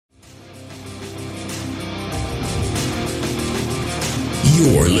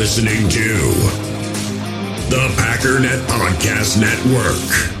You're listening to the Packernet Podcast Network.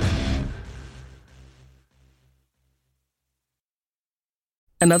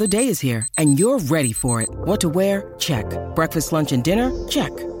 Another day is here, and you're ready for it. What to wear? Check. Breakfast, lunch, and dinner?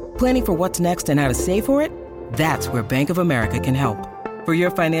 Check. Planning for what's next and how to save for it? That's where Bank of America can help. For your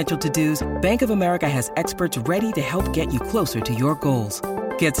financial to-dos, Bank of America has experts ready to help get you closer to your goals.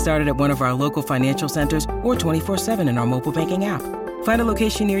 Get started at one of our local financial centers or 24/7 in our mobile banking app. Find a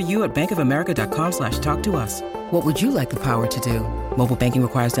location near you at bankofamerica.com/talktous. What would you like the power to do? Mobile banking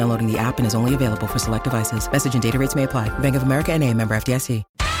requires downloading the app and is only available for select devices. Message and data rates may apply. Bank of America N.A., member FDIC.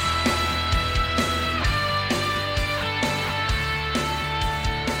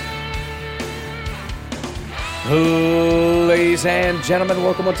 Ladies and gentlemen,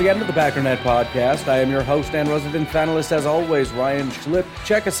 welcome once again to the Packernet Podcast. I am your host and resident panelist, as always, Ryan Schlip.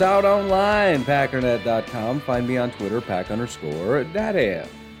 Check us out online, packernet.com. Find me on Twitter, pack_daddy.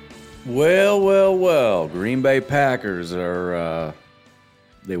 Well. Green Bay Packers are,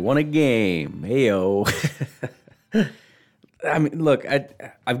 they won a game. Hey-o. I mean, look,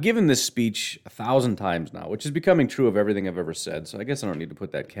 I've given this speech 1,000 times now, which is becoming true of everything I've ever said, so I guess I don't need to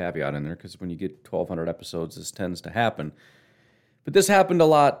put that caveat in there, because when you get 1,200 episodes, this tends to happen. But this happened a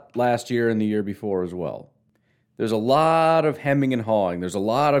lot last year and the year before as well. There's a lot of hemming and hawing. There's a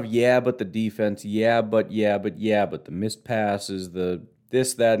lot of but the defense, but the missed passes, the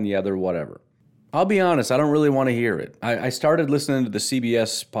this, that, and the other, whatever. I'll be honest, I don't really want to hear it. I started listening to the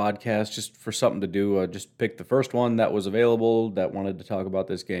CBS podcast just for something to do. I just picked the first one that was available that wanted to talk about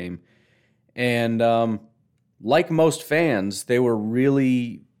this game. And like most fans, they were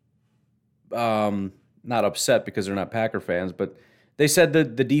really not upset because they're not Packer fans, but they said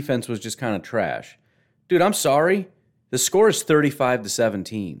that the defense was just kind of trash. Dude, I'm sorry. The score is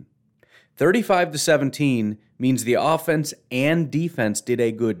 35-17. 35-17 means the offense and defense did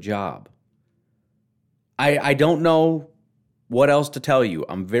a good job. I don't know what else to tell you.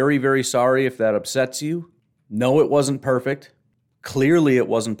 I'm very, very sorry if that upsets you. No, it wasn't perfect. Clearly, it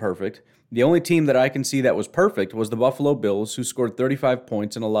wasn't perfect. The only team that I can see that was perfect was the Buffalo Bills, who scored 35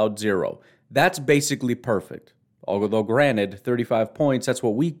 points and allowed 0. That's basically perfect. Although, granted, 35 points, that's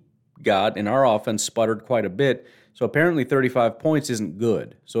what we got, and our offense sputtered quite a bit. So apparently 35 points isn't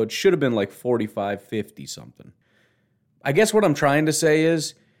good. So it should have been like 45, 50 something. I guess what I'm trying to say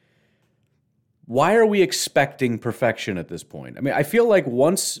is, why are we expecting perfection at this point? I mean, I feel like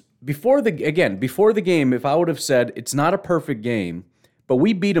before the game, if I would have said it's not a perfect game, but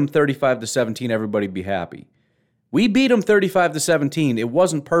we beat them 35-17, everybody'd be happy. We beat them 35-17. It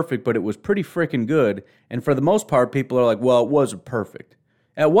wasn't perfect, but it was pretty freaking good. And for the most part, people are like, well, it wasn't perfect.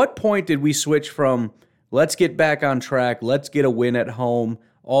 At what point did we switch from let's get back on track, let's get a win at home,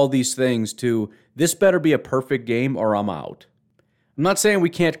 all these things, to this better be a perfect game or I'm out? I'm not saying we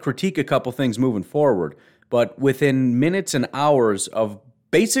can't critique a couple things moving forward, but within minutes and hours of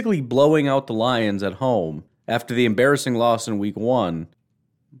basically blowing out the Lions at home after the embarrassing loss in week 1,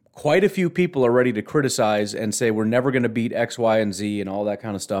 quite a few people are ready to criticize and say we're never going to beat X, Y, and Z and all that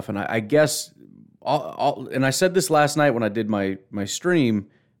kind of stuff. And I guess, and I said this last night when I did my stream,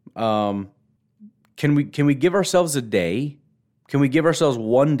 can we give ourselves a day? Can we give ourselves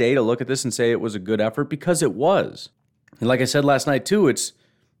one day to look at this and say it was a good effort? Because it was. And like I said last night, too, it's,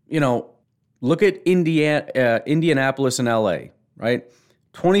 look at Indianapolis and L.A., right?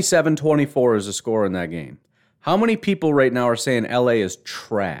 27-24 is the score in that game. How many people right now are saying L.A. is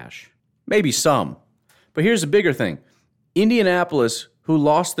trash? Maybe some. But here's the bigger thing. Indianapolis, who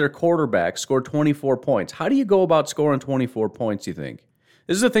lost their quarterback, scored 24 points. How do you go about scoring 24 points, you think?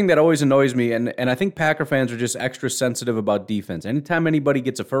 This is the thing that always annoys me, and I think Packer fans are just extra sensitive about defense. Anytime anybody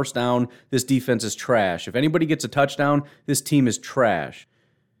gets a first down, this defense is trash. If anybody gets a touchdown, this team is trash.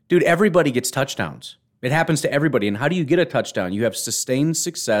 Dude, everybody gets touchdowns. It happens to everybody. And how do you get a touchdown? You have sustained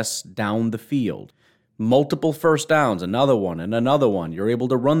success down the field. Multiple first downs, another one, and another one. You're able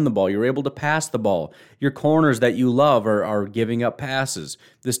to run the ball. You're able to pass the ball. Your corners that you love are giving up passes.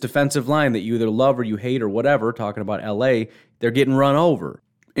 This defensive line that you either love or you hate or whatever, talking about L.A., they're getting run over.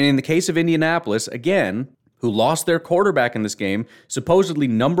 And in the case of Indianapolis, again, who lost their quarterback in this game, supposedly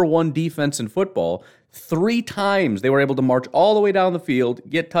number 1 defense in football, 3 times they were able to march all the way down the field,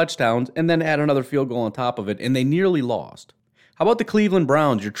 get touchdowns, and then add another field goal on top of it, and they nearly lost. How about the Cleveland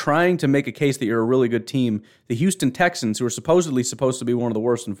Browns? You're trying to make a case that you're a really good team. The Houston Texans, who are supposedly supposed to be one of the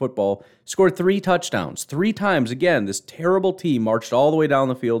worst in football, scored 3 touchdowns. 3 times, again, this terrible team marched all the way down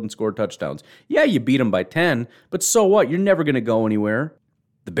the field and scored touchdowns. Yeah, you beat them by 10, but so what? You're never going to go anywhere.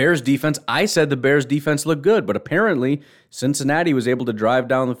 The Bears defense, I said the Bears defense looked good, but apparently Cincinnati was able to drive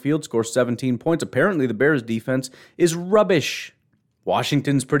down the field, score 17 points. Apparently the Bears defense is rubbish.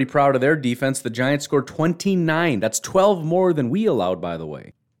 Washington's pretty proud of their defense. The Giants scored 29. That's 12 more than we allowed, by the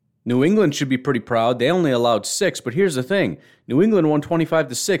way. New England should be pretty proud. They only allowed 6, but here's the thing. New England won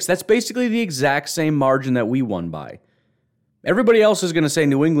 25-6. That's basically the exact same margin that we won by. Everybody else is going to say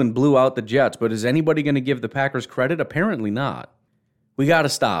New England blew out the Jets, but is anybody going to give the Packers credit? Apparently not. We got to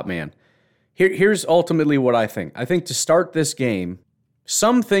stop, man. Here's ultimately what I think. I think to start this game,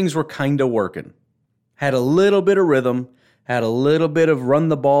 some things were kind of working. Had a little bit of rhythm, had a little bit of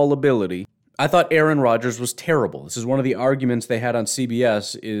run-the-ball ability. I thought Aaron Rodgers was terrible. This is one of the arguments they had on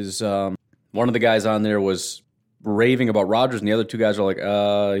CBS is one of the guys on there was raving about Rodgers, and the other two guys are like,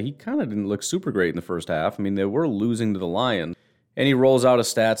 he kind of didn't look super great in the first half. I mean, they were losing to the Lions. And he rolls out a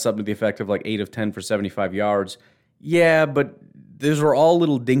stat, something to the effect of like 8 of 10 for 75 yards. Yeah, but those were all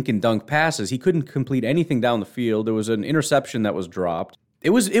little dink and dunk passes. He couldn't complete anything down the field. There was an interception that was dropped. It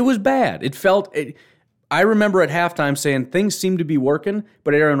was bad. I remember at halftime saying things seem to be working,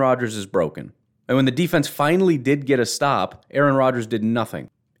 but Aaron Rodgers is broken. And when the defense finally did get a stop, Aaron Rodgers did nothing.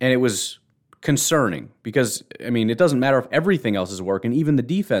 And it was concerning because, I mean, it doesn't matter if everything else is working, even the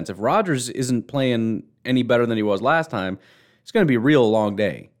defense. If Rodgers isn't playing any better than he was last time, it's going to be a real long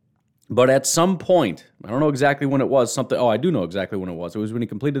day. But at some point, I don't know exactly when it was, I do know exactly when it was. It was when he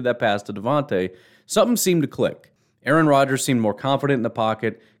completed that pass to Devontae. Something seemed to click. Aaron Rodgers seemed more confident in the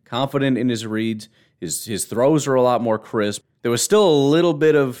pocket, confident in his reads. His throws are a lot more crisp. There was still a little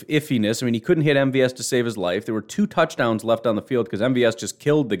bit of iffiness. I mean, he couldn't hit MVS to save his life. There were 2 touchdowns left on the field because MVS just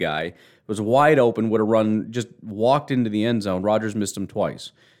killed the guy. It was wide open, would have run, just walked into the end zone. Rodgers missed him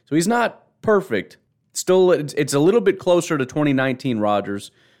twice. So he's not perfect. Still, it's a little bit closer to 2019 Rodgers,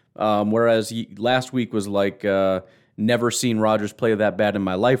 whereas last week was like never seen Rodgers play that bad in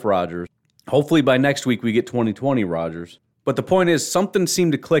my life Rodgers. Hopefully by next week we get 2020 Rodgers. But the point is, something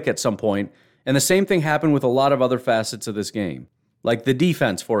seemed to click at some point. And the same thing happened with a lot of other facets of this game. Like the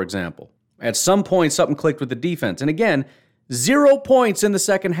defense, for example. At some point, something clicked with the defense. And again, 0 points in the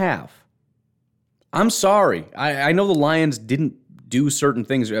second half. I'm sorry. I know the Lions didn't do certain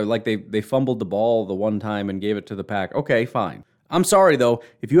things. Like they fumbled the ball the one time and gave it to the Pack. Okay, fine. I'm sorry, though.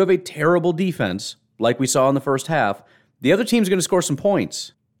 If you have a terrible defense, like we saw in the first half, the other team's going to score some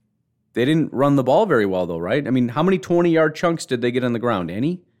points. They didn't run the ball very well, though, right? I mean, how many 20-yard chunks did they get on the ground?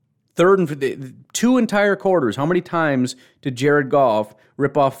 Any? 2 entire quarters. How many times did Jared Goff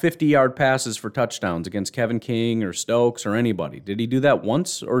rip off 50-yard passes for touchdowns against Kevin King or Stokes or anybody? Did he do that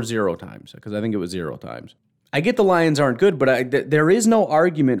once or 0 times? Because I think it was 0 times. I get the Lions aren't good, but there is no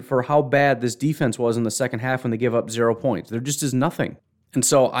argument for how bad this defense was in the second half when they give up 0 points. There just is nothing. And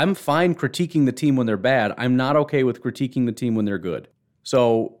so I'm fine critiquing the team when they're bad. I'm not okay with critiquing the team when they're good.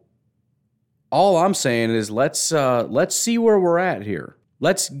 So all I'm saying is let's see where we're at here.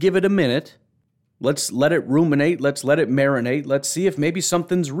 Let's give it a minute. Let's let it ruminate. Let's let it marinate. Let's see if maybe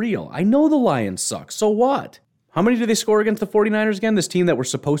something's real. I know the Lions suck. So what? How many did they score against the 49ers again? This team that we're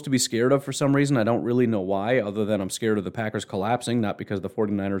supposed to be scared of for some reason. I don't really know why, other than I'm scared of the Packers collapsing, not because the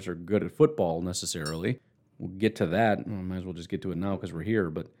 49ers are good at football necessarily. We'll get to that. Might as well just get to it now because we're here,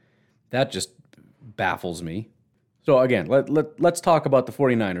 but that just baffles me. So again, let's talk about the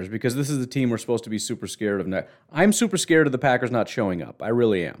 49ers because this is the team we're supposed to be super scared of. I'm super scared of the Packers not showing up. I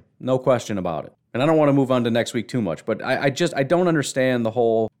really am. No question about it. And I don't want to move on to next week too much, but I don't understand the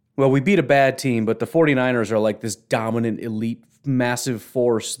whole, well, we beat a bad team, but the 49ers are like this dominant, elite, massive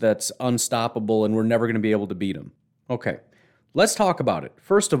force that's unstoppable and we're never going to be able to beat them. Okay, let's talk about it.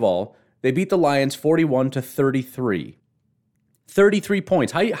 First of all, they beat the Lions 41-33. 33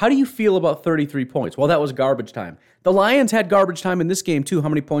 points. How do you feel about 33 points? Well, that was garbage time. The Lions had garbage time in this game, too. How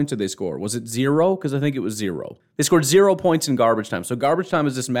many points did they score? Was it 0? Because I think it was 0. They scored 0 points in garbage time. So garbage time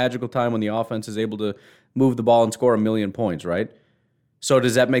is this magical time when the offense is able to move the ball and score 1,000,000 points, right? So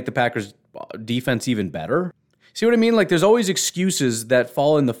does that make the Packers' defense even better? See what I mean? Like, there's always excuses that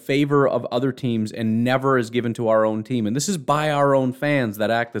fall in the favor of other teams and never is given to our own team. And this is by our own fans that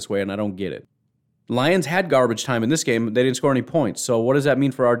act this way, and I don't get it. Lions had garbage time in this game. They didn't score any points. So what does that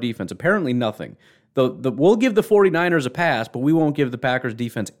mean for our defense? Apparently nothing. We'll give the 49ers a pass, but we won't give the Packers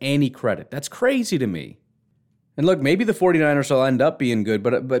defense any credit. That's crazy to me. And look, maybe the 49ers will end up being good,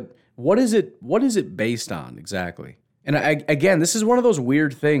 but what is it based on exactly? And again, this is one of those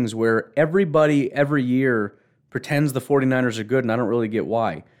weird things where everybody every year pretends the 49ers are good, and I don't really get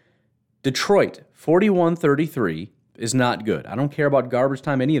why. Detroit, 41-33. Is not good. I don't care about garbage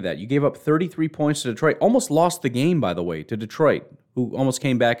time, any of that. You gave up 33 points to Detroit. Almost lost the game, by the way, to Detroit, who almost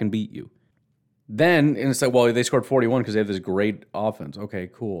came back and beat you. Then, and it's like, well, they scored 41 because they have this great offense. Okay,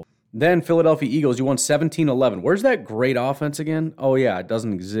 cool. Then Philadelphia Eagles, you won 17-11. Where's that great offense again? Oh, yeah, it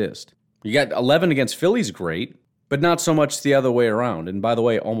doesn't exist. You got 11 against Philly's great. but not so much the other way around. And by the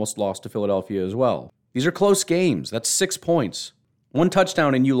way, almost lost to Philadelphia as well. These are close games. That's 6 points. 1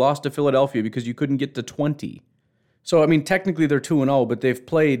 touchdown and you lost to Philadelphia because you couldn't get to 20. So, I mean, technically they're 2-0, but they've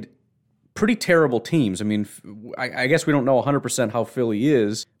played pretty terrible teams. I mean, I guess we don't know 100% how Philly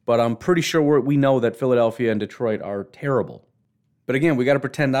is, but I'm pretty sure we know that Philadelphia and Detroit are terrible. But again, we got to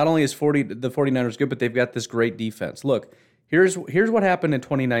pretend not only is the 49ers good, but they've got this great defense. Look, here's what happened in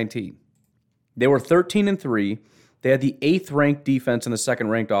 2019. They were 13-3. They had the 8th-ranked defense and the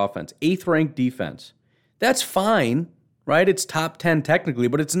 2nd-ranked offense. 8th-ranked defense. That's fine, right? It's top 10 technically,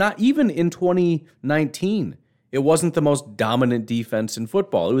 but it's not even in 2019. It wasn't the most dominant defense in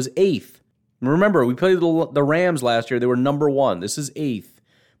football. It was 8th. Remember, we played the Rams last year. They were number 1. This is 8th.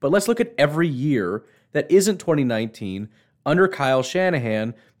 But let's look at every year that isn't 2019 under Kyle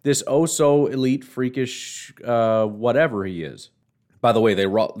Shanahan, this oh-so-elite, freakish, whatever he is. By the way, they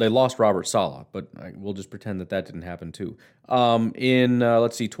lost Robert Saleh, but we'll just pretend that didn't happen too. In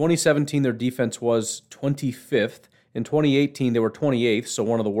 2017, their defense was 25th. In 2018, they were 28th, so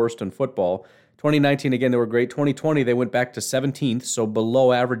one of the worst in football. 2019, again, they were great. 2020, they went back to 17th, so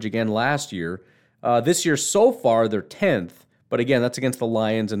below average again last year. This year, so far, they're 10th, but again, that's against the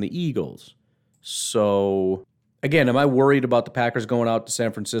Lions and the Eagles. So, again, am I worried about the Packers going out to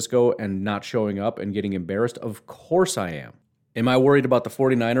San Francisco and not showing up and getting embarrassed? Of course I am. Am I worried about the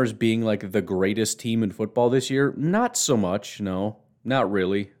 49ers being like the greatest team in football this year? Not so much, no. Not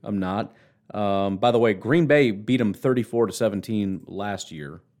really. I'm not. By the way, Green Bay beat them 34-17 last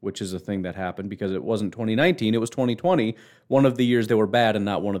year, which is a thing that happened because it wasn't 2019, it was 2020, one of the years they were bad and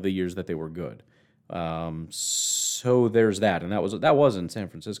not one of the years that they were good. So there's that, and that was in San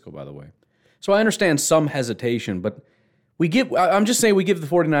Francisco, by the way. So I understand some hesitation, but I'm just saying we give the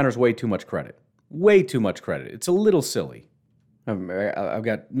 49ers way too much credit. Way too much credit. It's a little silly. I've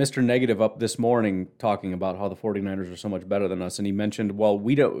got Mr. Negative up this morning talking about how the 49ers are so much better than us, and he mentioned, well,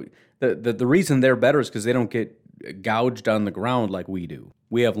 we don't. The reason they're better is because they don't get gouged on the ground like we do.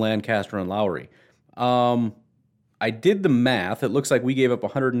 We have Lancaster and Lowry. I did the math. It looks like we gave up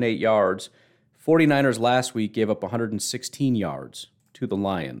 108 yards. 49ers last week gave up 116 yards to the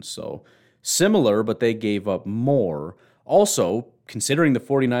Lions. So similar, but they gave up more. Also, considering the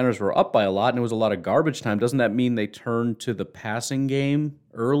 49ers were up by a lot and it was a lot of garbage time, doesn't that mean they turned to the passing game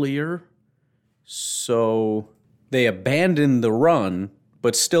earlier? So they abandoned the run,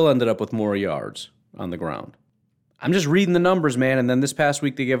 but still ended up with more yards on the ground. I'm just reading the numbers, man, and then this past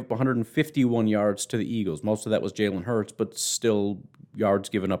week they gave up 151 yards to the Eagles. Most of that was Jalen Hurts, but still yards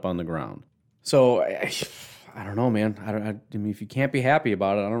given up on the ground. So, I don't know, man. I mean, if you can't be happy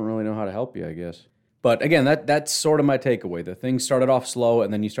about it, I don't really know how to help you, I guess. But again, that's sort of my takeaway. The thing started off slow,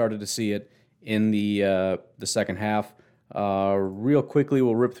 and then you started to see it in the second half. Real quickly,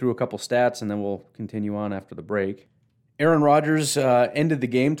 we'll rip through a couple stats, and then we'll continue on after the break. Aaron Rodgers ended the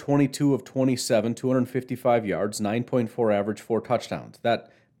game 22 of 27, 255 yards, 9.4 average, 4 touchdowns.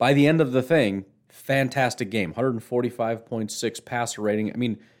 That, by the end of the thing, fantastic game. 145.6 passer rating. I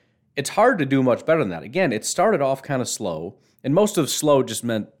mean, it's hard to do much better than that. Again, it started off kind of slow, and most of slow just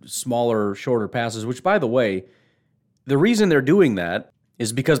meant smaller, shorter passes, which, by the way, the reason they're doing that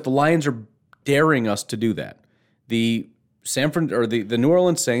is because the Lions are daring us to do that. The New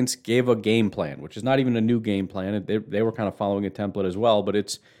Orleans Saints gave a game plan, which is not even a new game plan. They were kind of following a template as well, but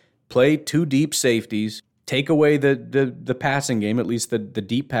it's play 2 deep safeties, take away the passing game, at least the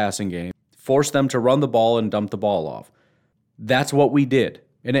deep passing game, force them to run the ball and dump the ball off. That's what we did.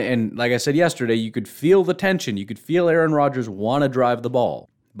 And like I said yesterday, you could feel the tension. You could feel Aaron Rodgers want to drive the ball.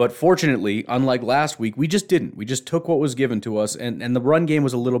 But fortunately, unlike last week, we just didn't. We just took what was given to us, and the run game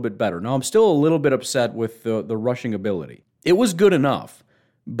was a little bit better. Now, I'm still a little bit upset with the rushing ability. It was good enough,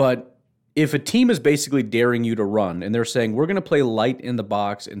 but if a team is basically daring you to run, and they're saying, we're going to play light in the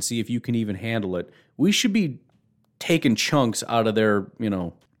box and see if you can even handle it, we should be taking chunks out of their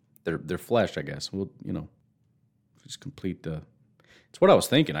flesh, I guess. We'll, just complete the... It's what I was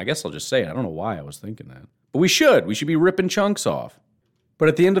thinking. I guess I'll just say it. I don't know why I was thinking that. But we should. We should be ripping chunks off. But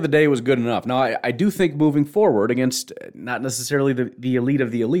at the end of the day, it was good enough. Now, I do think moving forward against not necessarily the elite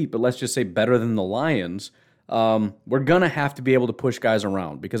of the elite, but let's just say better than the Lions, we're going to have to be able to push guys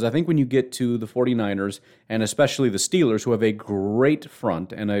around. Because I think when you get to the 49ers, and especially the Steelers, who have a great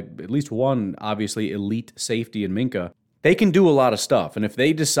front, and at least one, obviously, elite safety in Minkah, they can do a lot of stuff. And if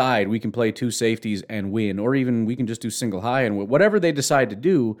they decide we can play 2 safeties and win, or even we can just do single high and whatever they decide to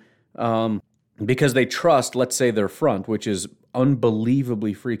do, because they trust, let's say, their front, which is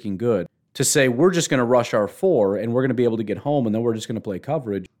unbelievably freaking good, to say we're just going to rush our 4 and we're going to be able to get home and then we're just going to play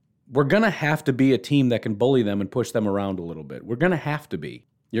coverage, we're going to have to be a team that can bully them and push them around a little bit. We're going to have to be.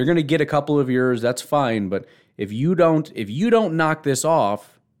 You're going to get a couple of yours, that's fine, but if you don't knock this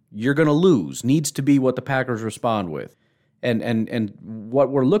off, you're going to lose. Needs to be what the Packers respond with. And what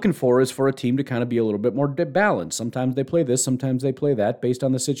we're looking for is for a team to kind of be a little bit more balanced. Sometimes they play this, sometimes they play that based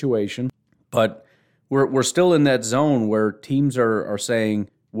on the situation. But we're still in that zone where teams are saying,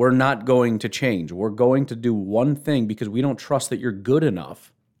 we're not going to change. We're going to do one thing because we don't trust that you're good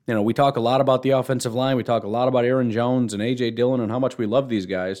enough. You know, we talk a lot about the offensive line. We talk a lot about Aaron Jones and A.J. Dillon and how much we love these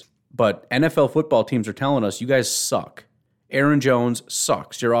guys. But NFL football teams are telling us, you guys suck. Aaron Jones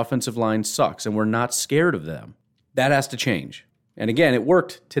sucks. Your offensive line sucks, and we're not scared of them. That has to change. And again, it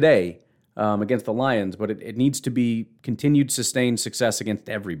worked today against the Lions, but it needs to be continued sustained success against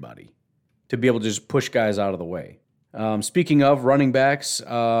everybody to be able to just push guys out of the way. Speaking of running backs,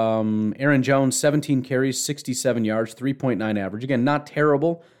 Aaron Jones, 17 carries, 67 yards, 3.9 average. Again, not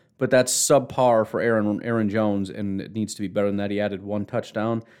terrible, but that's subpar for Aaron Jones, and it needs to be better than that. He added 1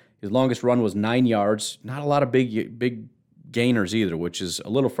 touchdown. His longest run was 9 yards. Not a lot of big gainers either, which is a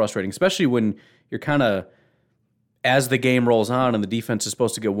little frustrating, especially when you're kind of, as the game rolls on and the defense is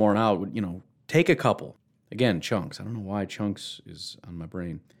supposed to get worn out, take a couple. Again, chunks. I don't know why chunks is on my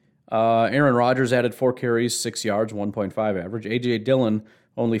brain. Aaron Rodgers added 4 carries, 6 yards, 1.5 average. A.J. Dillon,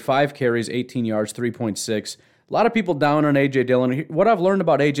 only 5 carries, 18 yards, 3.6. A lot of people down on A.J. Dillon. What I've learned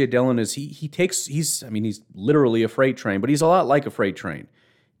about A.J. Dillon is he's literally a freight train, but he's a lot like a freight train.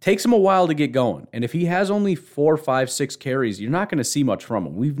 Takes him a while to get going. And if he has only 4, 5, 6 carries, you're not going to see much from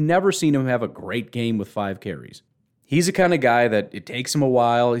him. We've never seen him have a great game with 5 carries. He's the kind of guy that it takes him a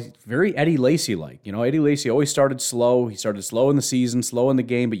while. He's very Eddie Lacy-like. Eddie Lacy always started slow. He started slow in the season, slow in the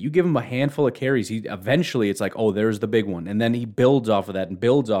game, but you give him a handful of carries, eventually it's like, oh, there's the big one. And then he builds off of that and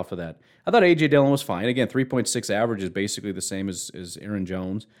builds off of that. I thought A.J. Dillon was fine. Again, 3.6 average is basically the same as Aaron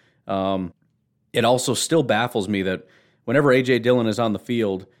Jones. It also still baffles me that whenever A.J. Dillon is on the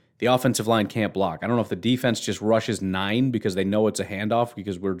field, the offensive line can't block. I don't know if the defense just rushes 9 because they know it's a handoff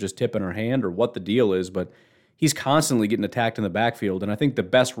because we're just tipping our hand or what the deal is, but he's constantly getting attacked in the backfield, and I think the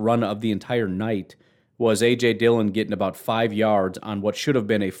best run of the entire night was A.J. Dillon getting about 5 yards on what should have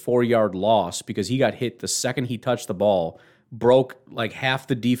been a 4-yard loss because he got hit the second he touched the ball, broke like half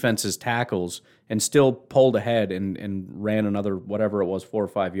the defense's tackles, and still pulled ahead and ran another, whatever it was, 4 or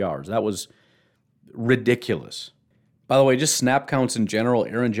 5 yards. That was ridiculous. By the way, just snap counts in general,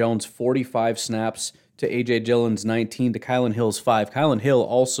 Aaron Jones, 45 snaps to A.J. Dillon's 19 to Kylan Hill's 5. Kylan Hill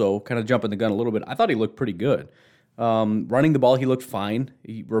also kind of jumping the gun a little bit. I thought he looked pretty good. Running the ball, he looked fine.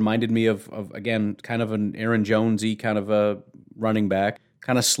 He reminded me of again, kind of an Aaron Jones-y kind of a running back.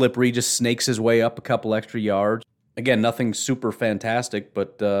 Kind of slippery, just snakes his way up a couple extra yards. Again, nothing super fantastic,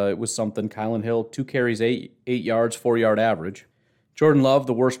 but it was something. Kylan Hill, 2 carries, 8 yards, 4-yard average. Jordan Love,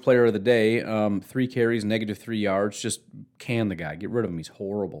 the worst player of the day, 3 carries, -3 yards. Just can the guy. Get rid of him. He's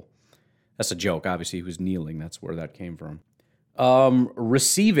horrible. That's a joke. Obviously, he was kneeling. That's where that came from.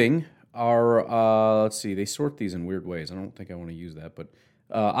 Receiving are, let's see, they sort these in weird ways. I don't think I want to use that, but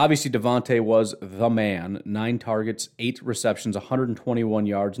obviously Davante was the man. 9 targets, 8 receptions, 121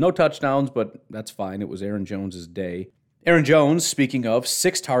 yards. No touchdowns, but that's fine. It was Aaron Jones' day. Aaron Jones, speaking of,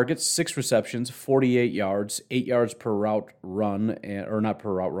 6 targets, 6 receptions, 48 yards, 8 yards per route run, or not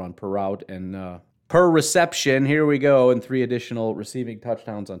per route run, per route, and per reception, here we go, and 3 additional receiving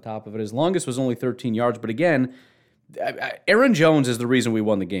touchdowns on top of it. His longest was only 13 yards, but again, Aaron Jones is the reason we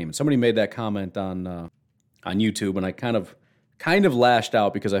won the game. Somebody made that comment on YouTube, and I kind of lashed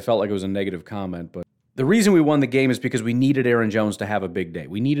out because I felt like it was a negative comment, but the reason we won the game is because we needed Aaron Jones to have a big day.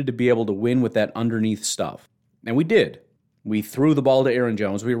 We needed to be able to win with that underneath stuff, and we did. We threw the ball to Aaron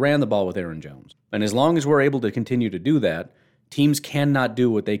Jones. We ran the ball with Aaron Jones. And as long as we're able to continue to do that, teams cannot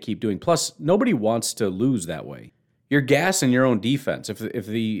do what they keep doing. Plus, nobody wants to lose that way. You're gassing your own defense. If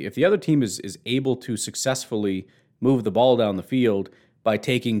the other team is able to successfully move the ball down the field by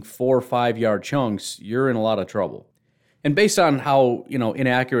taking 4 or 5 yard chunks, you're in a lot of trouble. And based on how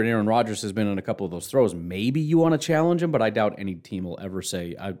inaccurate Aaron Rodgers has been on a couple of those throws, maybe you want to challenge him, but I doubt any team will ever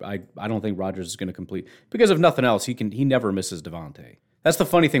say, I don't think Rodgers is going to complete. Because if nothing else, he never misses Davante. That's the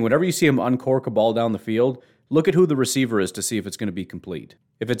funny thing. Whenever you see him uncork a ball down the field, look at who the receiver is to see if it's going to be complete.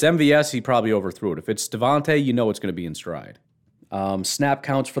 If it's MVS, he probably overthrew it. If it's Davante, you know it's going to be in stride. Snap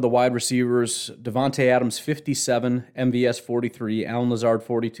counts for the wide receivers, Davante Adams 57, MVS 43, Allen Lazard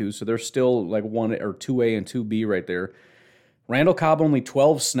 42, so they're still like 1 or 2A and 2B right there. Randall Cobb only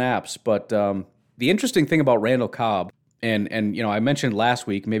 12 snaps, but the interesting thing about Randall Cobb, and I mentioned last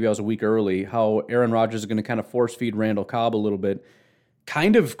week, maybe I was a week early, how Aaron Rodgers is going to kind of force feed Randall Cobb a little bit.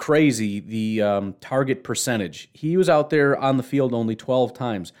 Kind of crazy, the target percentage. He was out there on the field only 12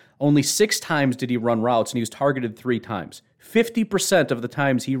 times. Only 6 times did he run routes, and he was targeted 3 times. 50% of the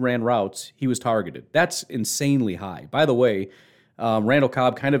times he ran routes, he was targeted. That's insanely high. By the way, Randall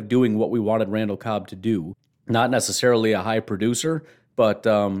Cobb kind of doing what we wanted Randall Cobb to do. Not necessarily a high producer, but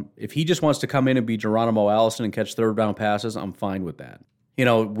if he just wants to come in and be Geronimo Allison and catch third down passes, I'm fine with that.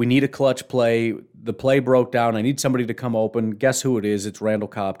 We need a clutch play. The play broke down. I need somebody to come open. Guess who it is? It's Randall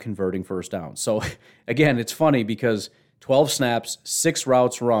Cobb converting first down. So, again, it's funny because 12 snaps, 6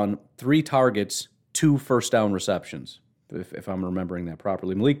 routes run, 3 targets, 2 first down receptions, if I'm remembering that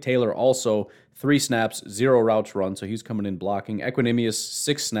properly. Malik Taylor also 3 snaps, 0 routes run, so he's coming in blocking. Equinemius,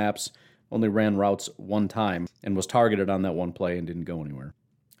 6 snaps, only ran routes 1 time and was targeted on that one play and didn't go anywhere.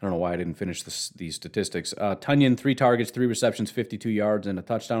 I don't know why I didn't finish these statistics. Tunyon, 3 targets, 3 receptions, 52 yards, and a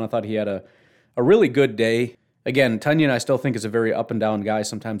touchdown. I thought he had a really good day. Again, Tunyon I still think is a very up-and-down guy.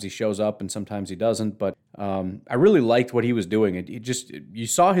 Sometimes he shows up and sometimes he doesn't, but I really liked what he was doing. You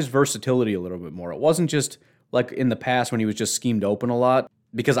saw his versatility a little bit more. It wasn't just like in the past when he was just schemed open a lot,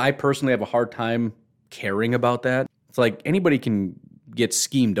 because I personally have a hard time caring about that. It's like anybody can get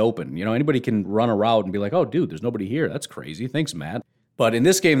schemed open. Anybody can run a route and be like, oh, dude, there's nobody here. That's crazy. Thanks, Matt. But in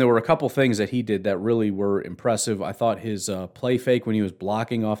this game, there were a couple things that he did that really were impressive. I thought his play fake when he was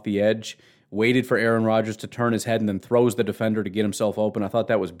blocking off the edge, waited for Aaron Rodgers to turn his head and then throws the defender to get himself open. I thought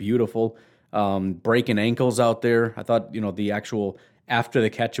that was beautiful. Breaking ankles out there. I thought, the actual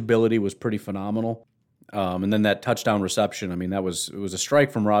after-the-catch ability was pretty phenomenal. And then that touchdown reception, it was a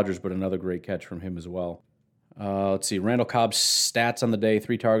strike from Rodgers, but another great catch from him as well. Let's see, Randall Cobb's stats on the day,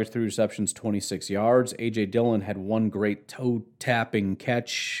 3 targets, 3 receptions, 26 yards. A.J. Dillon had 1 great toe-tapping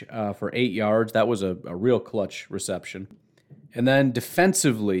catch for 8 yards. That was a real clutch reception. And then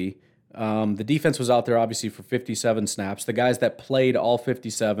defensively, the defense was out there obviously for 57 snaps. The guys that played all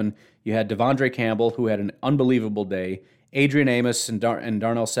 57, you had Devondre Campbell, who had an unbelievable day, Adrian Amos and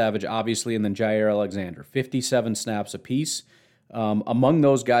Darnell Savage, obviously, and then Jair Alexander, 57 snaps apiece. Among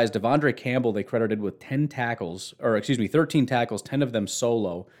those guys, Devondre Campbell, they credited with 13 tackles, 10 of them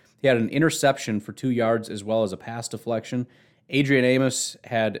solo. He had an interception for 2 yards as well as a pass deflection. Adrian Amos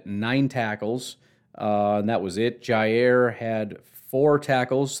had 9 tackles, and that was it. Jair had 4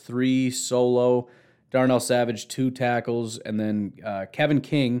 tackles, 3 solo. Darnell Savage, 2 tackles. And then Kevin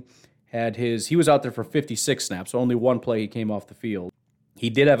King he was out there for 56 snaps, so only 1 play he came off the field. He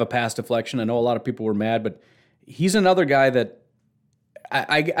did have a pass deflection. I know a lot of people were mad, but he's another guy that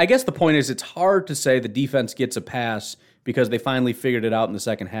I guess the point is it's hard to say the defense gets a pass because they finally figured it out in the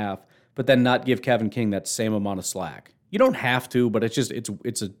second half, but then not give Kevin King that same amount of slack. You don't have to, but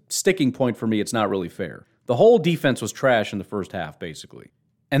it's a sticking point for me. It's not really fair. The whole defense was trash in the first half, basically.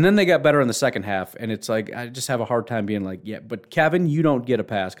 And then they got better in the second half, and it's like I just have a hard time being like, yeah, but Kevin, you don't get a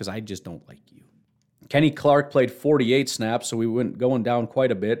pass because I just don't like you. Kenny Clark played 48 snaps, so we went going down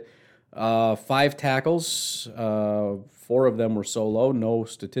quite a bit. 5 tackles, 4 of them were solo. No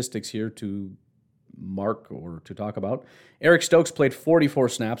statistics here to mark or to talk about. Eric Stokes played 44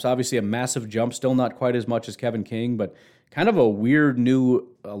 snaps, obviously a massive jump, still not quite as much as Kevin King, but kind of a weird new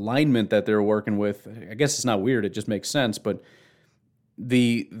alignment that they're working with. I guess it's not weird, it just makes sense, but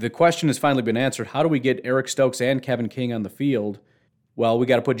the question has finally been answered. How do we get Eric Stokes and Kevin King on the field? Well, we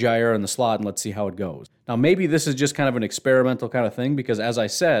got to put Jair in the slot and let's see how it goes. Now, maybe this is just kind of an experimental kind of thing because, as I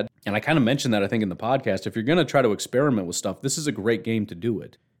said, and I kind of mentioned that I think in the podcast, if you're going to try to experiment with stuff, this is a great game to do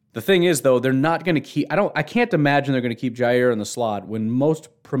it. The thing is, though, they're not going to keep. I can't imagine they're going to keep Jair in the slot when most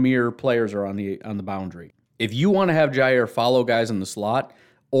premier players are on the boundary. If you want to have Jair follow guys in the slot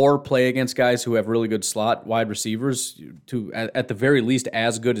or play against guys who have really good slot wide receivers, to at the very least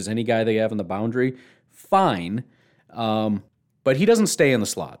as good as any guy they have in the boundary, fine. But he doesn't stay in the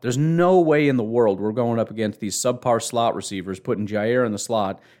slot. There's no way in the world we're going up against these subpar slot receivers, putting Jair in the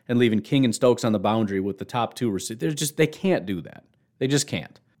slot and leaving King and Stokes on the boundary with the top 2 receivers. They can't do that. They just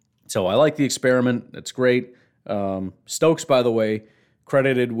can't. So I like the experiment. That's great. Stokes, by the way,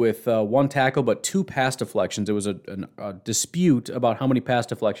 credited with 1 tackle but 2 pass deflections. It was a dispute about how many pass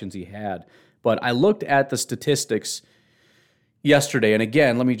deflections he had. But I looked at the statistics yesterday, and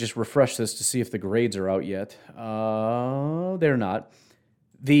again, let me just refresh this to see if the grades are out yet. They're not.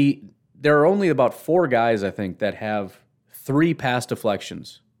 There are only about 4 guys, I think, that have 3 pass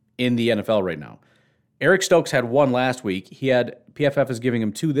deflections in the NFL right now. Eric Stokes had 1 last week. PFF is giving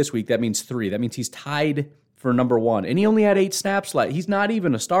him 2 this week. That means 3. That means he's tied for number 1. And he only had 8 snaps left. He's not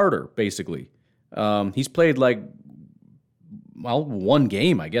even a starter, basically. He's played 1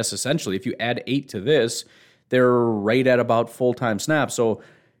 game, I guess, essentially. If you add 8 to this, they're right at about full-time snaps. So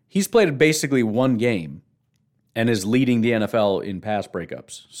he's played basically 1 game and is leading the NFL in pass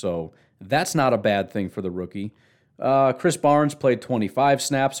breakups. So that's not a bad thing for the rookie. Chris Barnes played 25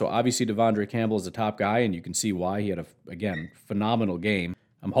 snaps, so obviously Devondre Campbell is the top guy, and you can see why. He had phenomenal game.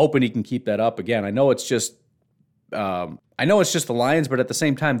 I'm hoping he can keep that up again. I know it's just the Lions, but at the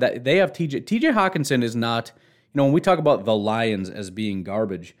same time, that they have TJ Hockenson is not. When we talk about the Lions as being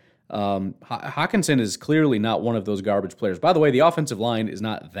garbage, Hockenson is clearly not one of those garbage players. By the way, the offensive line is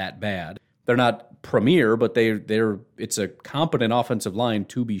not that bad. They're not premier, but it's a competent offensive line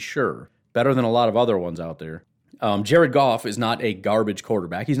to be sure. Better than a lot of other ones out there. Jared Goff is not a garbage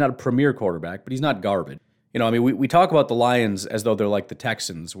quarterback. He's not a premier quarterback, but he's not garbage. We talk about the Lions as though they're like the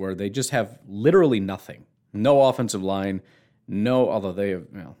Texans, where they just have literally nothing. No offensive line. No, although they have,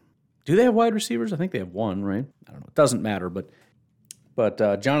 do they have wide receivers? I think they have one, right? I don't know. It doesn't matter, but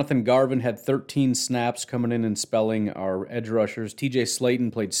Jonathan Garvin had 13 snaps coming in and spelling our edge rushers. TJ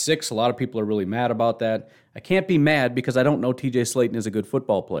Slaton played 6. A lot of people are really mad about that. I can't be mad because I don't know TJ Slaton is a good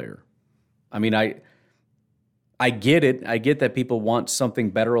football player. I get it. I get that people want something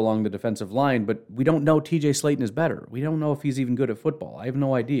better along the defensive line, but we don't know TJ Slaton is better. We don't know if he's even good at football. I have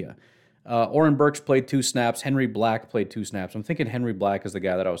no idea. Oren Burks played 2 snaps. Henry Black played 2 snaps. I'm thinking Henry Black is the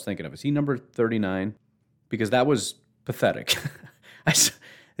guy that I was thinking of. Is he number 39? Because that was pathetic.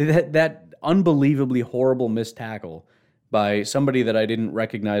 That unbelievably horrible missed tackle by somebody that I didn't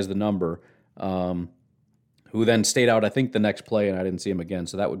recognize the number, who then stayed out, I think, the next play, and I didn't see him again.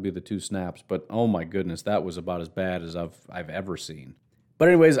 So that would be the 2 snaps. But, oh, my goodness, that was about as bad as I've ever seen. But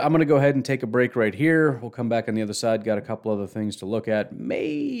anyways, I'm going to go ahead and take a break right here. We'll come back on the other side. Got a couple other things to look at.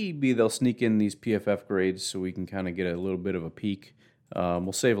 Maybe they'll sneak in these PFF grades so we can kind of get a little bit of a peek.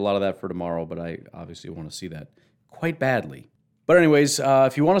 We'll save a lot of that for tomorrow, but I obviously want to see that quite badly. But anyways,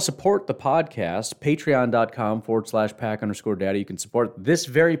 if you want to support the podcast, patreon.com/pack_daddy. You can support this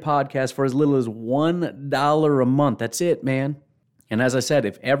very podcast for as little as $1 a month. That's it, man. And as I said,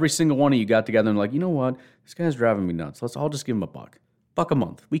 if every single one of you got together and like, you know what, this guy's driving me nuts. Let's all just give him $1 a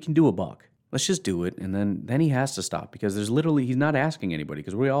month. We can do $1. Let's just do it. And then he has to stop because he's not asking anybody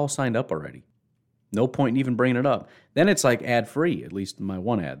because we all signed up already. No point in even bringing it up. Then it's like ad-free, at least my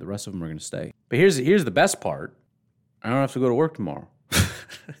one ad. The rest of them are going to stay. But here's the best part. I don't have to go to work tomorrow.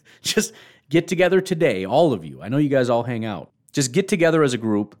 Just get together today, all of you. I know you guys all hang out. Just get together as a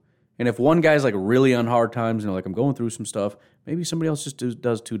group, and if one guy's like really on hard times, like I'm going through some stuff, maybe somebody else just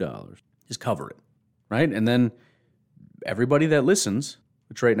does $2. Just cover it, right? And then everybody that listens,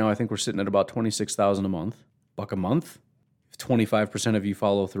 which right now I think we're sitting at about $26,000 a month, $1 a month. If 25% of you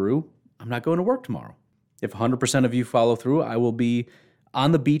follow through, I'm not going to work tomorrow. If 100% of you follow through, I will be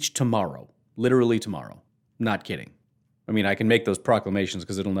on the beach tomorrow, literally tomorrow. Not kidding. I can make those proclamations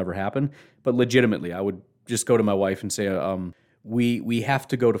because it'll never happen, but legitimately, I would just go to my wife and say, we have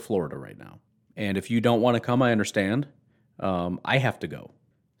to go to Florida right now. And if you don't want to come, I understand. I have to go.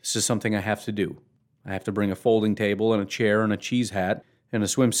 This is something I have to do. I have to bring a folding table and a chair and a cheese hat and a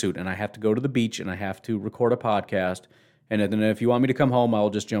swimsuit, and I have to go to the beach, and I have to record a podcast. And then if you want me to come home, I'll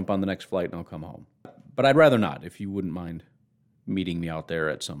just jump on the next flight and I'll come home. But I'd rather not, if you wouldn't mind meeting me out there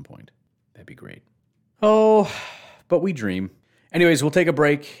at some point. That'd be great. Oh, but we dream. Anyways, we'll take a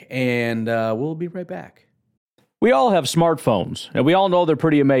break, and we'll be right back. We all have smartphones, and we all know they're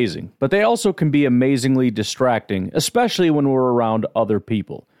pretty amazing, but they also can be amazingly distracting, especially when we're around other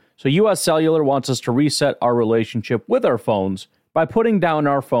people. So US Cellular wants us to reset our relationship with our phones by putting down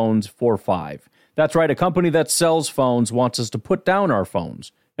our phones for $5. That's right, a company that sells phones wants us to put down our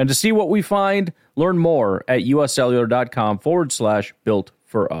phones. And to see what we find, learn more at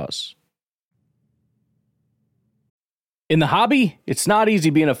uscellular.com/built-for-us. In the hobby, it's not easy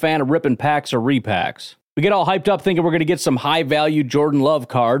being a fan of ripping packs or repacks. We get all hyped up thinking we're going to get some high-value Jordan Love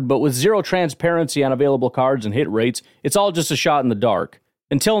card, but with zero transparency on available cards and hit rates, it's all just a shot in the dark.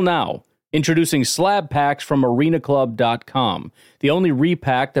 Until now, introducing slab packs from arenaclub.com, the only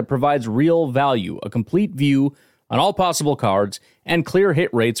repack that provides real value, a complete view on all possible cards, and clear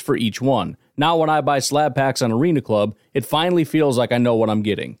hit rates for each one. Now when I buy slab packs on Arena Club, it finally feels like I know what I'm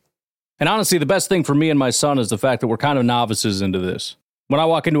getting. And honestly, the best thing for me and my son is the fact that we're kind of novices into this. When I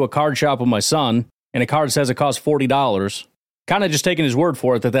walk into a card shop with my son, and a card says it costs $40, kind of just taking his word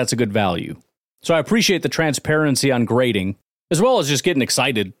for it that that's a good value. So I appreciate the transparency on grading, as well as just getting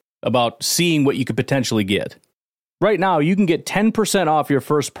excited about seeing what you could potentially get. Right now, you can get 10% off your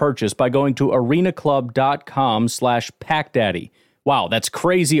first purchase by going to arenaclub.com/packdaddy. Wow, that's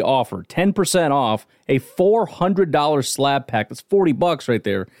crazy offer. 10% off a $400 slab pack. That's $40 right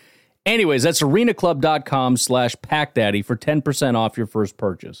there. Anyways, that's arenaclub.com/packdaddy for 10% off your first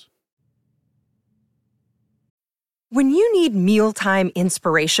purchase. When you need mealtime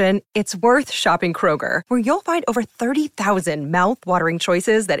inspiration, it's worth shopping Kroger, where you'll find over 30,000 mouth-watering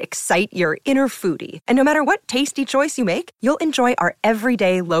choices that excite your inner foodie. And no matter what tasty choice you make, you'll enjoy our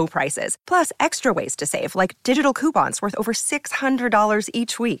everyday low prices, plus extra ways to save, like digital coupons worth over $600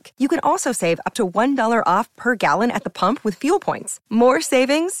 each week. You can also save up to $1 off per gallon at the pump with fuel points. More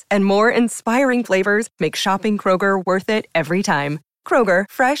savings and more inspiring flavors make shopping Kroger worth it every time. Kroger,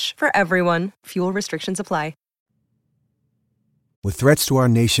 fresh for everyone. Fuel restrictions apply. With threats to our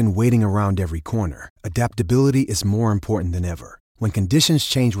nation waiting around every corner, adaptability is more important than ever. When conditions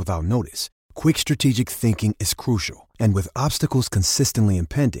change without notice, quick strategic thinking is crucial. And with obstacles consistently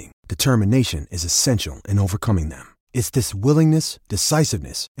impending, determination is essential in overcoming them. It's this willingness,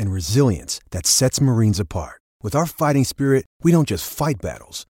 decisiveness, and resilience that sets Marines apart. With our fighting spirit, we don't just fight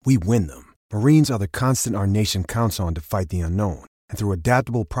battles, we win them. Marines are the constant our nation counts on to fight the unknown. And through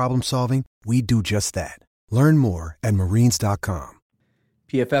adaptable problem solving, we do just that. Learn more at marines.com.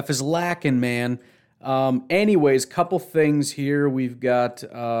 PFF is lacking, man. Anyways, couple things here. We've got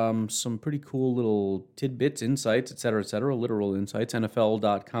some pretty cool little tidbits, insights, et cetera, literal insights.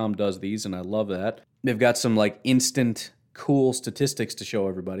 NFL.com does these, and I love that. They've got some like instant cool statistics to show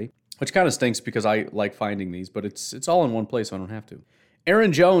everybody, which kind of stinks because I like finding these, but it's all in one place, so I don't have to.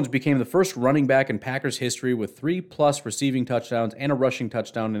 Aaron Jones became the first running back in Packers history with 3+ receiving touchdowns and a rushing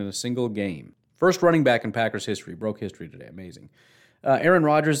touchdown in a single game. First running back in Packers history. Broke history today. Amazing. Aaron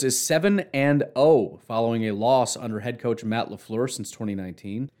Rodgers is 7-0 following a loss under head coach Matt LaFleur since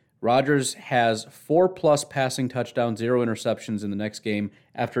 2019. Rodgers has 4+ passing touchdowns, 0 interceptions in the next game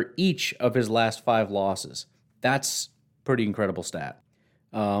after each of his last 5 losses. That's pretty incredible stat.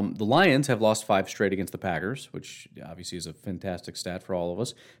 The Lions have lost 5 straight against the Packers, which obviously is a fantastic stat for all of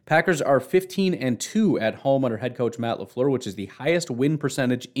us. Packers are 15-2 at home under head coach Matt LaFleur, which is the highest win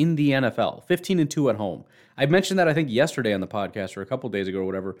percentage in the NFL. 15-2 at home. I mentioned that I think yesterday on the podcast or a couple days ago or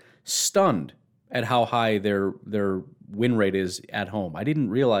whatever. Stunned at how high their win rate is at home. I didn't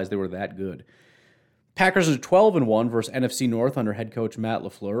realize they were that good. Packers are 12-1 versus NFC North under head coach Matt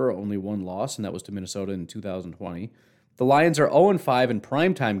LaFleur. Only 1 loss, and that was to Minnesota in 2020. The Lions are 0-5 in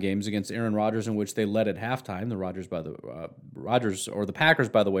primetime games against Aaron Rodgers, in which they led at halftime. The Packers,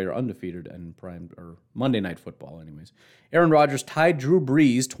 by the way, are undefeated in Monday Night Football. Anyways, Aaron Rodgers tied Drew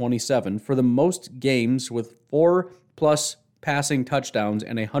Brees 27 for the most games with 4+ passing touchdowns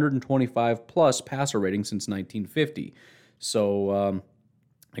and a 125+ passer rating since 1950. So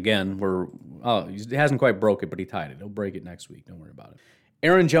again, he hasn't quite broke it, but he tied it. He'll break it next week. Don't worry about it.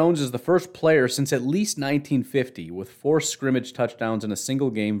 Aaron Jones is the first player since at least 1950 with 4 scrimmage touchdowns in a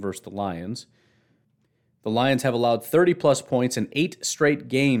single game versus the Lions. The Lions have allowed 30+ points in 8 straight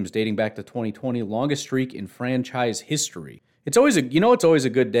games dating back to 2020, longest streak in franchise history. It's always a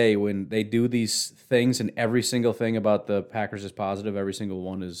good day when they do these things and every single thing about the Packers is positive. Every single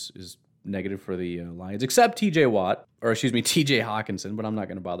one is negative for the Lions, except TJ Hawkinson, but I'm not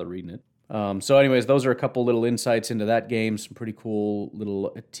going to bother reading it. So anyways, those are a couple little insights into that game, some pretty cool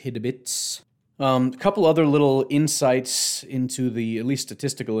little tidbits. A couple other little insights into the, at least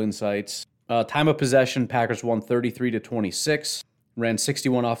statistical insights. Time of possession, Packers won 33-26, ran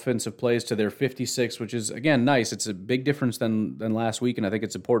 61 offensive plays to their 56, which is, again, nice. It's a big difference than last week, and I think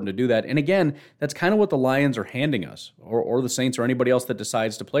it's important to do that. And again, that's kind of what the Lions are handing us, or the Saints, or anybody else that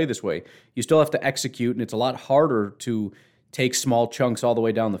decides to play this way. You still have to execute, and it's a lot harder to take small chunks all the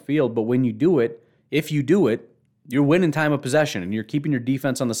way down the field, but when you do it, if you do it, you're winning time of possession, and you're keeping your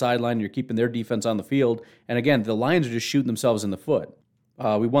defense on the sideline, and you're keeping their defense on the field, and again, the Lions are just shooting themselves in the foot.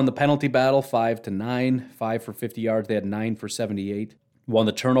 We won the penalty battle 5-9, 5 for 50 yards, they had 9 for 78. Won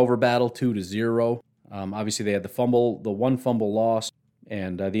the turnover battle 2-0. Obviously, they had the 1 fumble loss,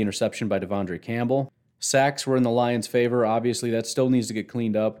 and the interception by Devondre Campbell. Sacks were in the Lions' favor. Obviously, that still needs to get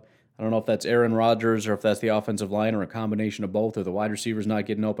cleaned up. I don't know if that's Aaron Rodgers or if that's the offensive line or a combination of both, or the wide receivers not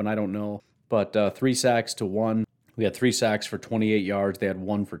getting open. I don't know. But 3 sacks to 1. We had 3 sacks for 28 yards. They had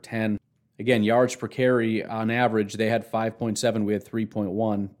 1 for 10. Again, yards per carry on average, they had 5.7. We had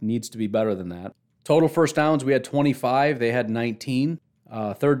 3.1. Needs to be better than that. Total first downs, we had 25. They had 19.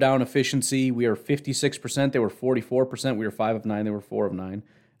 Third down efficiency, we are 56%. They were 44%. We were 5 of 9. They were 4 of 9.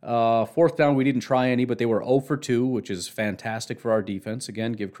 Fourth down, we didn't try any, but they were 0 for 2, which is fantastic for our defense.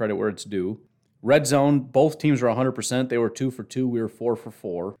 Again, give credit where it's due. Red zone, both teams were 100%. They were 2 for 2. We were 4 for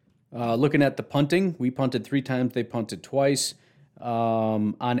 4. Looking at the punting, we punted 3 times. They punted twice.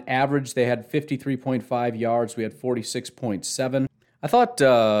 On average, they had 53.5 yards. We had 46.7. I thought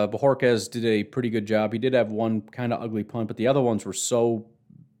Bojorquez did a pretty good job. He did have one kind of ugly punt, but the other ones were so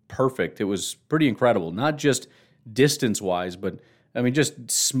perfect. It was pretty incredible. Not just distance-wise, but, I mean, just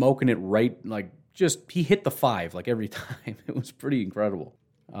smoking it right, like he hit the 5 like every time. It was pretty incredible.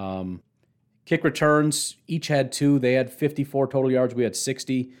 Kick returns, each had 2. They had 54 total yards. We had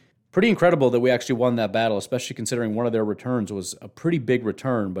 60. Pretty incredible that we actually won that battle, especially considering one of their returns was a pretty big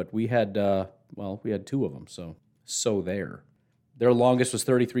return, but we had 2 of them, so there. Their longest was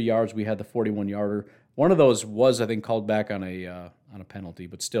 33 yards. We had the 41-yarder. One of those was, I think, called back on a penalty,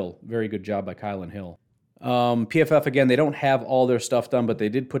 but still, very good job by Kylan Hill. PFF, again, they don't have all their stuff done, but they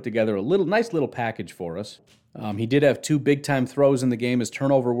did put together a nice little package for us. He did have 2 big-time throws in the game as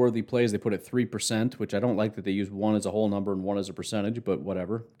turnover-worthy plays. They put it 3%, which I don't like that they use one as a whole number and one as a percentage, but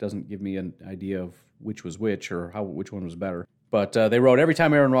whatever. Doesn't give me an idea of which was which or which one was better. But they wrote, every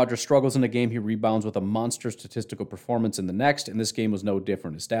time Aaron Rodgers struggles in a game, he rebounds with a monster statistical performance in the next, and this game was no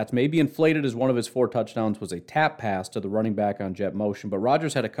different. His stats may be inflated as one of his 4 touchdowns was a tap pass to the running back on jet motion, but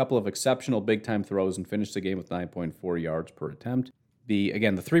Rodgers had a couple of exceptional big-time throws and finished the game with 9.4 yards per attempt. The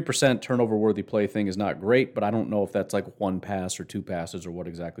 3% turnover-worthy play thing is not great, but I don't know if that's like 1 pass or 2 passes or what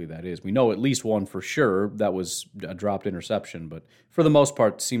exactly that is. We know at least one for sure. That was a dropped interception, but for the most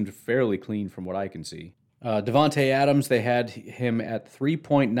part, seemed fairly clean from what I can see. Davante Adams, they had him at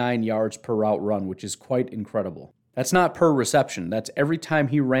 3.9 yards per route run, which is quite incredible. That's not per reception. That's every time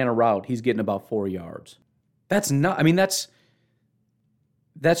he ran a route, he's getting about 4 yards. That's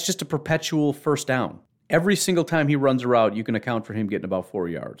just a perpetual first down. Every single time he runs a route, you can account for him getting about 4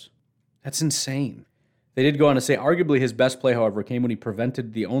 yards. That's insane. They did go on to say, arguably his best play, however, came when he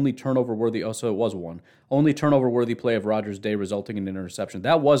prevented the only turnover-worthy play of Rodgers' day resulting in an interception.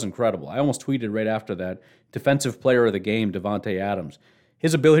 That was incredible. I almost tweeted right after that, defensive player of the game, Davante Adams.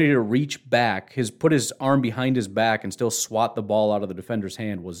 His ability to reach back, put his arm behind his back and still swat the ball out of the defender's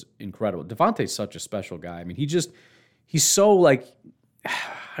hand was incredible. Davante's such a special guy. I mean, he's so like,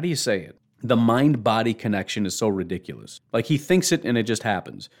 how do you say it? The mind-body connection is so ridiculous. Like, he thinks it and it just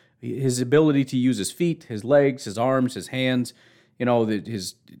happens. His ability to use his feet, his legs, his arms, his hands,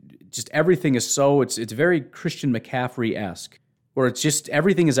 just everything is so, it's very Christian McCaffrey-esque, where it's just,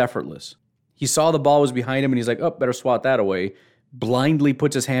 everything is effortless. He saw the ball was behind him and he's like, oh, better swat that away. Blindly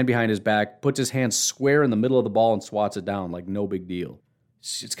puts his hand behind his back, puts his hand square in the middle of the ball and swats it down like no big deal.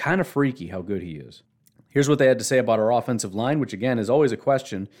 It's kind of freaky how good he is. Here's what they had to say about our offensive line, which again is always a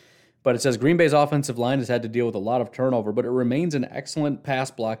question. But it says Green Bay's offensive line has had to deal with a lot of turnover, but it remains an excellent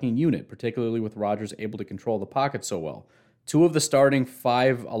pass-blocking unit, particularly with Rodgers able to control the pocket so well. 2 of the starting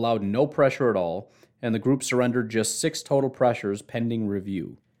 5 allowed no pressure at all, and the group surrendered just 6 total pressures pending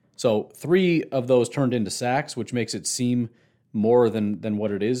review. So 3 of those turned into sacks, which makes it seem more than what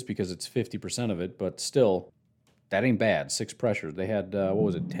it is because it's 50% of it, but still, that ain't bad. 6 pressures. They had,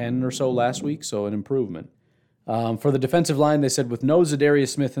 10 or so last week, so an improvement. For the defensive line, they said with no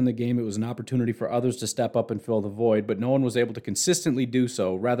Zadarius Smith in the game, it was an opportunity for others to step up and fill the void, but no one was able to consistently do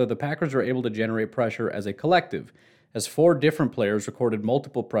so. Rather, the Packers were able to generate pressure as a collective, as 4 different players recorded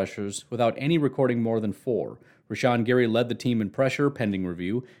multiple pressures without any recording more than 4. Rashawn Gary led the team in pressure, pending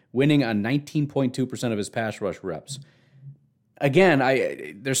review, winning on 19.2% of his pass rush reps. Again,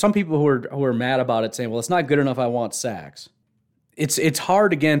 there's some people who are mad about it, saying, well, it's not good enough, I want sacks. It's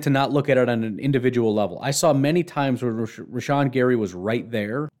hard, again, to not look at it on an individual level. I saw many times where Rashawn Gary was right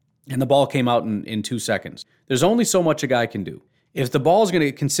there, and the ball came out in 2 seconds. There's only so much a guy can do. If the ball is going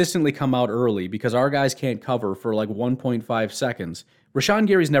to consistently come out early because our guys can't cover for like 1.5 seconds, Rashawn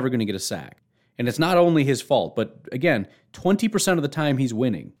Gary's never going to get a sack. And it's not only his fault, but again, 20% of the time he's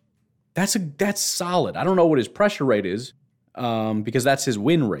winning. That's solid. I don't know what his pressure rate is because that's his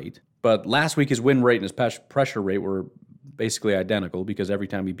win rate. But last week his win rate and his pressure rate were basically identical because every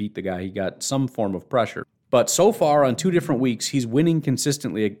time he beat the guy, he got some form of pressure. But so far on 2 different weeks, he's winning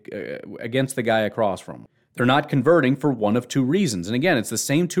consistently against the guy across from him. They're not converting for one of 2 reasons. And again, it's the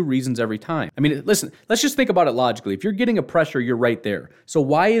same 2 reasons every time. I mean, listen, let's just think about it logically. If you're getting a pressure, you're right there. So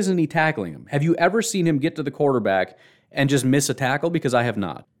why isn't he tackling him? Have you ever seen him get to the quarterback and just miss a tackle? Because I have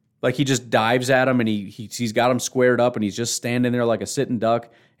not. Like, he just dives at him and he's got him squared up and he's just standing there like a sitting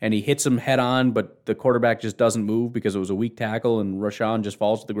duck and he hits him head on, but the quarterback just doesn't move because it was a weak tackle and Rashawn just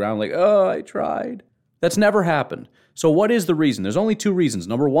falls to the ground like, oh, I tried. That's never happened. So what is the reason? There's only 2 reasons.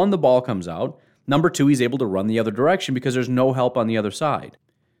 Number 1, the ball comes out. Number 2, he's able to run the other direction because there's no help on the other side.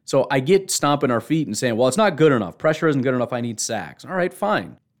 So I get stomping our feet and saying, well, it's not good enough. Pressure isn't good enough. I need sacks. All right,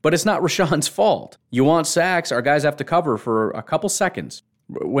 fine. But it's not Rashawn's fault. You want sacks, our guys have to cover for a couple seconds.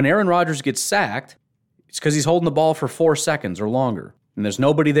 When Aaron Rodgers gets sacked, it's because he's holding the ball for 4 seconds or longer, and there's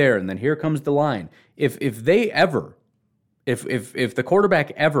nobody there, and then here comes the line. If the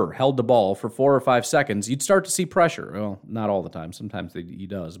quarterback ever held the ball for 4 or 5 seconds, you'd start to see pressure. Well, not all the time. Sometimes he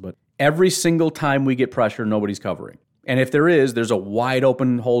does, but every single time we get pressure, nobody's covering. And if there is, there's a wide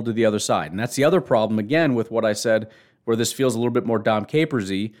open hole to the other side. And that's the other problem, again, with what I said, where this feels a little bit more Dom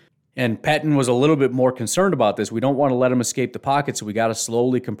Capers-y. And Pettine was a little bit more concerned about this. We don't want to let him escape the pocket, so we got to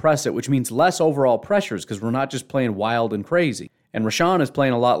slowly compress it, which means less overall pressures because we're not just playing wild and crazy. And Rashawn is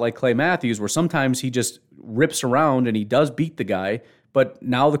playing a lot like Clay Matthews, where sometimes he just rips around and he does beat the guy, but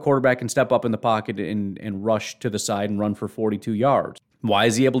now the quarterback can step up in the pocket and rush to the side and run for 42 yards. Why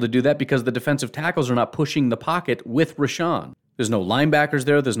is he able to do that? Because the defensive tackles are not pushing the pocket with Rashawn. There's no linebackers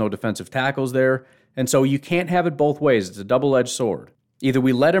there. There's no defensive tackles there. And so you can't have it both ways. It's a double-edged sword. Either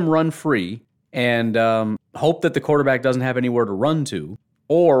we let him run free and hope that the quarterback doesn't have anywhere to run to,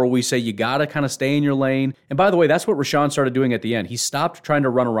 or we say you got to kind of stay in your lane. And by the way, that's what Rashawn started doing at the end. He stopped trying to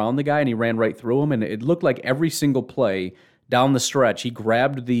run around the guy and he ran right through him. And it looked like every single play down the stretch, he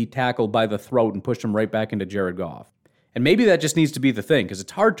grabbed the tackle by the throat and pushed him right back into Jared Goff. And maybe that just needs to be the thing because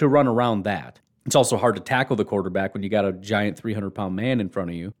it's hard to run around that. It's also hard to tackle the quarterback when you got a giant 300-pound man in front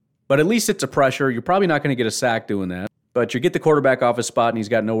of you. But at least it's a pressure. You're probably not going to get a sack doing that. But you get the quarterback off his spot and he's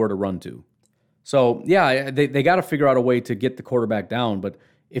got nowhere to run to. So, yeah, they got to figure out a way to get the quarterback down. But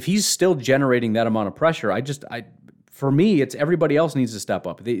if he's still generating that amount of pressure, for me, it's everybody else needs to step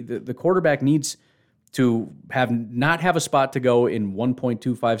up. The quarterback needs to not have a spot to go in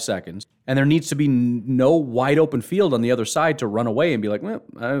 1.25 seconds. And there needs to be no wide open field on the other side to run away and be like,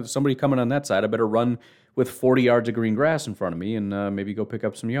 well, somebody coming on that side. I better run with 40 yards of green grass in front of me and maybe go pick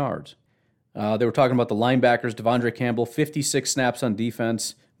up some yards. They were talking about the linebackers. Devondre Campbell, 56 snaps on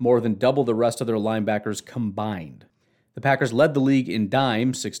defense, more than double the rest of their linebackers combined. The Packers led the league in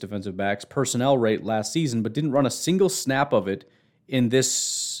dime, 6 defensive backs, personnel rate last season, but didn't run a single snap of it in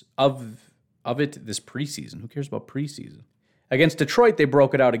this preseason. Who cares about preseason? Against Detroit, they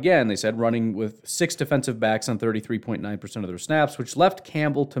broke it out again, they said, running with 6 defensive backs on 33.9% of their snaps, which left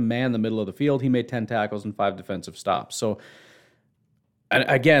Campbell to man the middle of the field. He made 10 tackles and 5 defensive stops. So,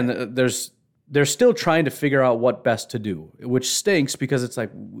 again, they're still trying to figure out what best to do, which stinks because it's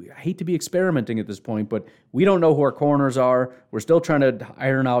like, I hate to be experimenting at this point, but we don't know who our corners are. We're still trying to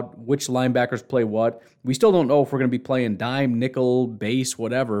iron out which linebackers play what. We still don't know if we're going to be playing dime, nickel, base,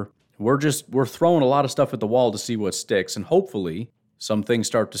 whatever. We're throwing a lot of stuff at the wall to see what sticks, and hopefully some things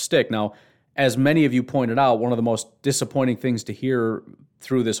start to stick. Now, as many of you pointed out, one of the most disappointing things to hear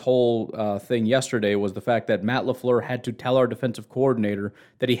through this whole thing yesterday was the fact that Matt LaFleur had to tell our defensive coordinator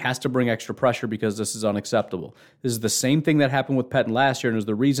that he has to bring extra pressure because this is unacceptable. This is the same thing that happened with Pettine last year, and is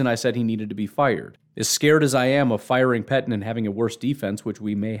the reason I said he needed to be fired. As scared as I am of firing Pettine and having a worse defense, which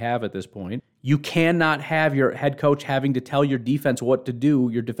we may have at this point, you cannot have your head coach having to tell your defense what to do,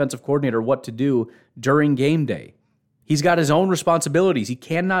 your defensive coordinator what to do during game day. He's got his own responsibilities. He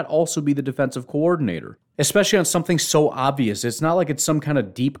cannot also be the defensive coordinator, especially on something so obvious. It's not like it's some kind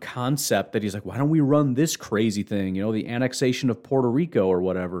of deep concept that he's like, why don't we run this crazy thing, the annexation of Puerto Rico or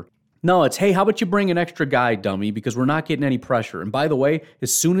whatever. No, it's, hey, how about you bring an extra guy, dummy, because we're not getting any pressure. And by the way,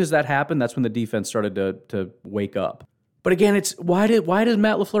 as soon as that happened, that's when the defense started to wake up. But again, it's why does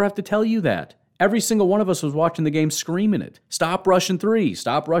Matt LaFleur have to tell you that? Every single one of us was watching the game screaming it. Stop rushing 3.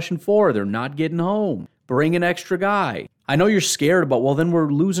 Stop rushing 4. They're not getting home. Bring an extra guy. I know you're scared about, well, then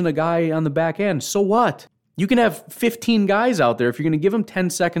we're losing a guy on the back end. So what? You can have 15 guys out there. If you're going to give him 10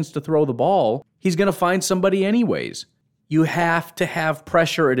 seconds to throw the ball, he's going to find somebody anyways. You have to have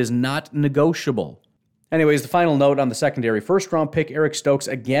pressure. It is not negotiable. Anyways, the final note on the secondary. First-round pick Eric Stokes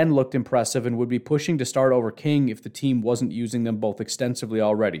again looked impressive and would be pushing to start over King if the team wasn't using them both extensively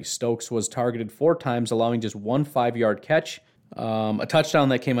already. Stokes was targeted 4 times, allowing just 1 5-yard catch. A touchdown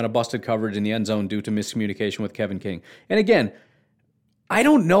that came on a busted coverage in the end zone due to miscommunication with Kevin King. And again, I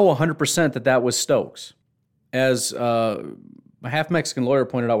don't know 100% that was Stokes. As a half-Mexican lawyer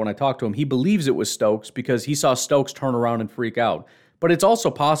pointed out when I talked to him, he believes it was Stokes because he saw Stokes turn around and freak out. But it's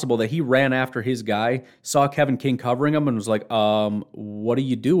also possible that he ran after his guy, saw Kevin King covering him, and was like, what are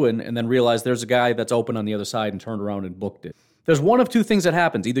you doing? And then realized there's a guy that's open on the other side and turned around and booked it. There's one of 2 things that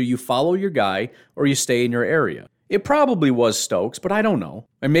happens. Either you follow your guy or you stay in your area. It probably was Stokes, but I don't know.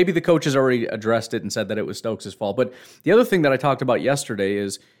 And maybe the coach has already addressed it and said that it was Stokes' fault. But the other thing that I talked about yesterday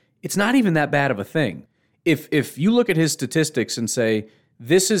is it's not even that bad of a thing. If you look at his statistics and say,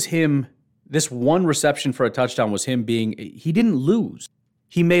 this is him, this 1 reception for a touchdown was him he didn't lose.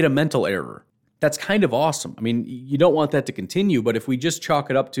 He made a mental error. That's kind of awesome. I mean, you don't want that to continue, but if we just chalk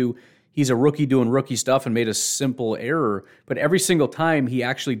it up to he's a rookie doing rookie stuff and made a simple error, but every single time he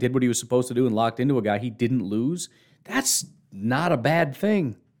actually did what he was supposed to do and locked into a guy, he didn't lose. That's not a bad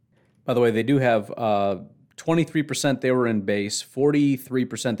thing. By the way, they do have 23% they were in base,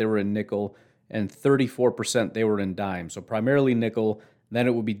 43% they were in nickel, and 34% they were in dime. So primarily nickel, then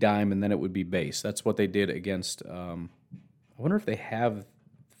it would be dime, and then it would be base. That's what they did against I wonder if they have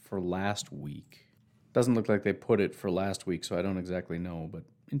for last week. Doesn't look like they put it for last week, so I don't exactly know, but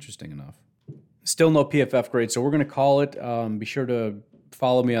interesting enough. Still no PFF grade, so we're going to call it. Be sure to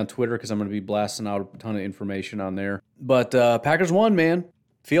follow me on Twitter because I'm going to be blasting out a ton of information on there. But Packers won, man.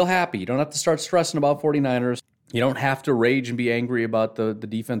 Feel happy. You don't have to start stressing about 49ers. You don't have to rage and be angry about the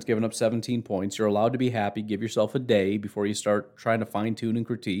defense giving up 17 points. You're allowed to be happy. Give yourself a day before you start trying to fine-tune and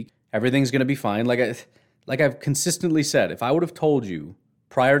critique. Everything's going to be fine. Like I've consistently said, if I would have told you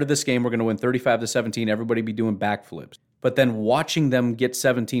prior to this game we're going to win 35-17, everybody be doing backflips. But then watching them get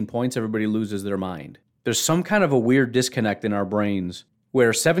 17 points, everybody loses their mind. There's some kind of a weird disconnect in our brains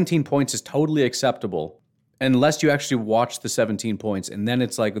where 17 points is totally acceptable unless you actually watch the 17 points, and then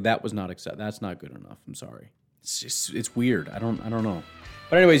it's like, that was not acceptable. That's not good enough. I'm sorry. It's weird. I don't know.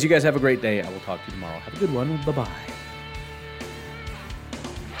 But anyways, you guys have a great day. I will talk to you tomorrow. Have a good one. Bye-bye.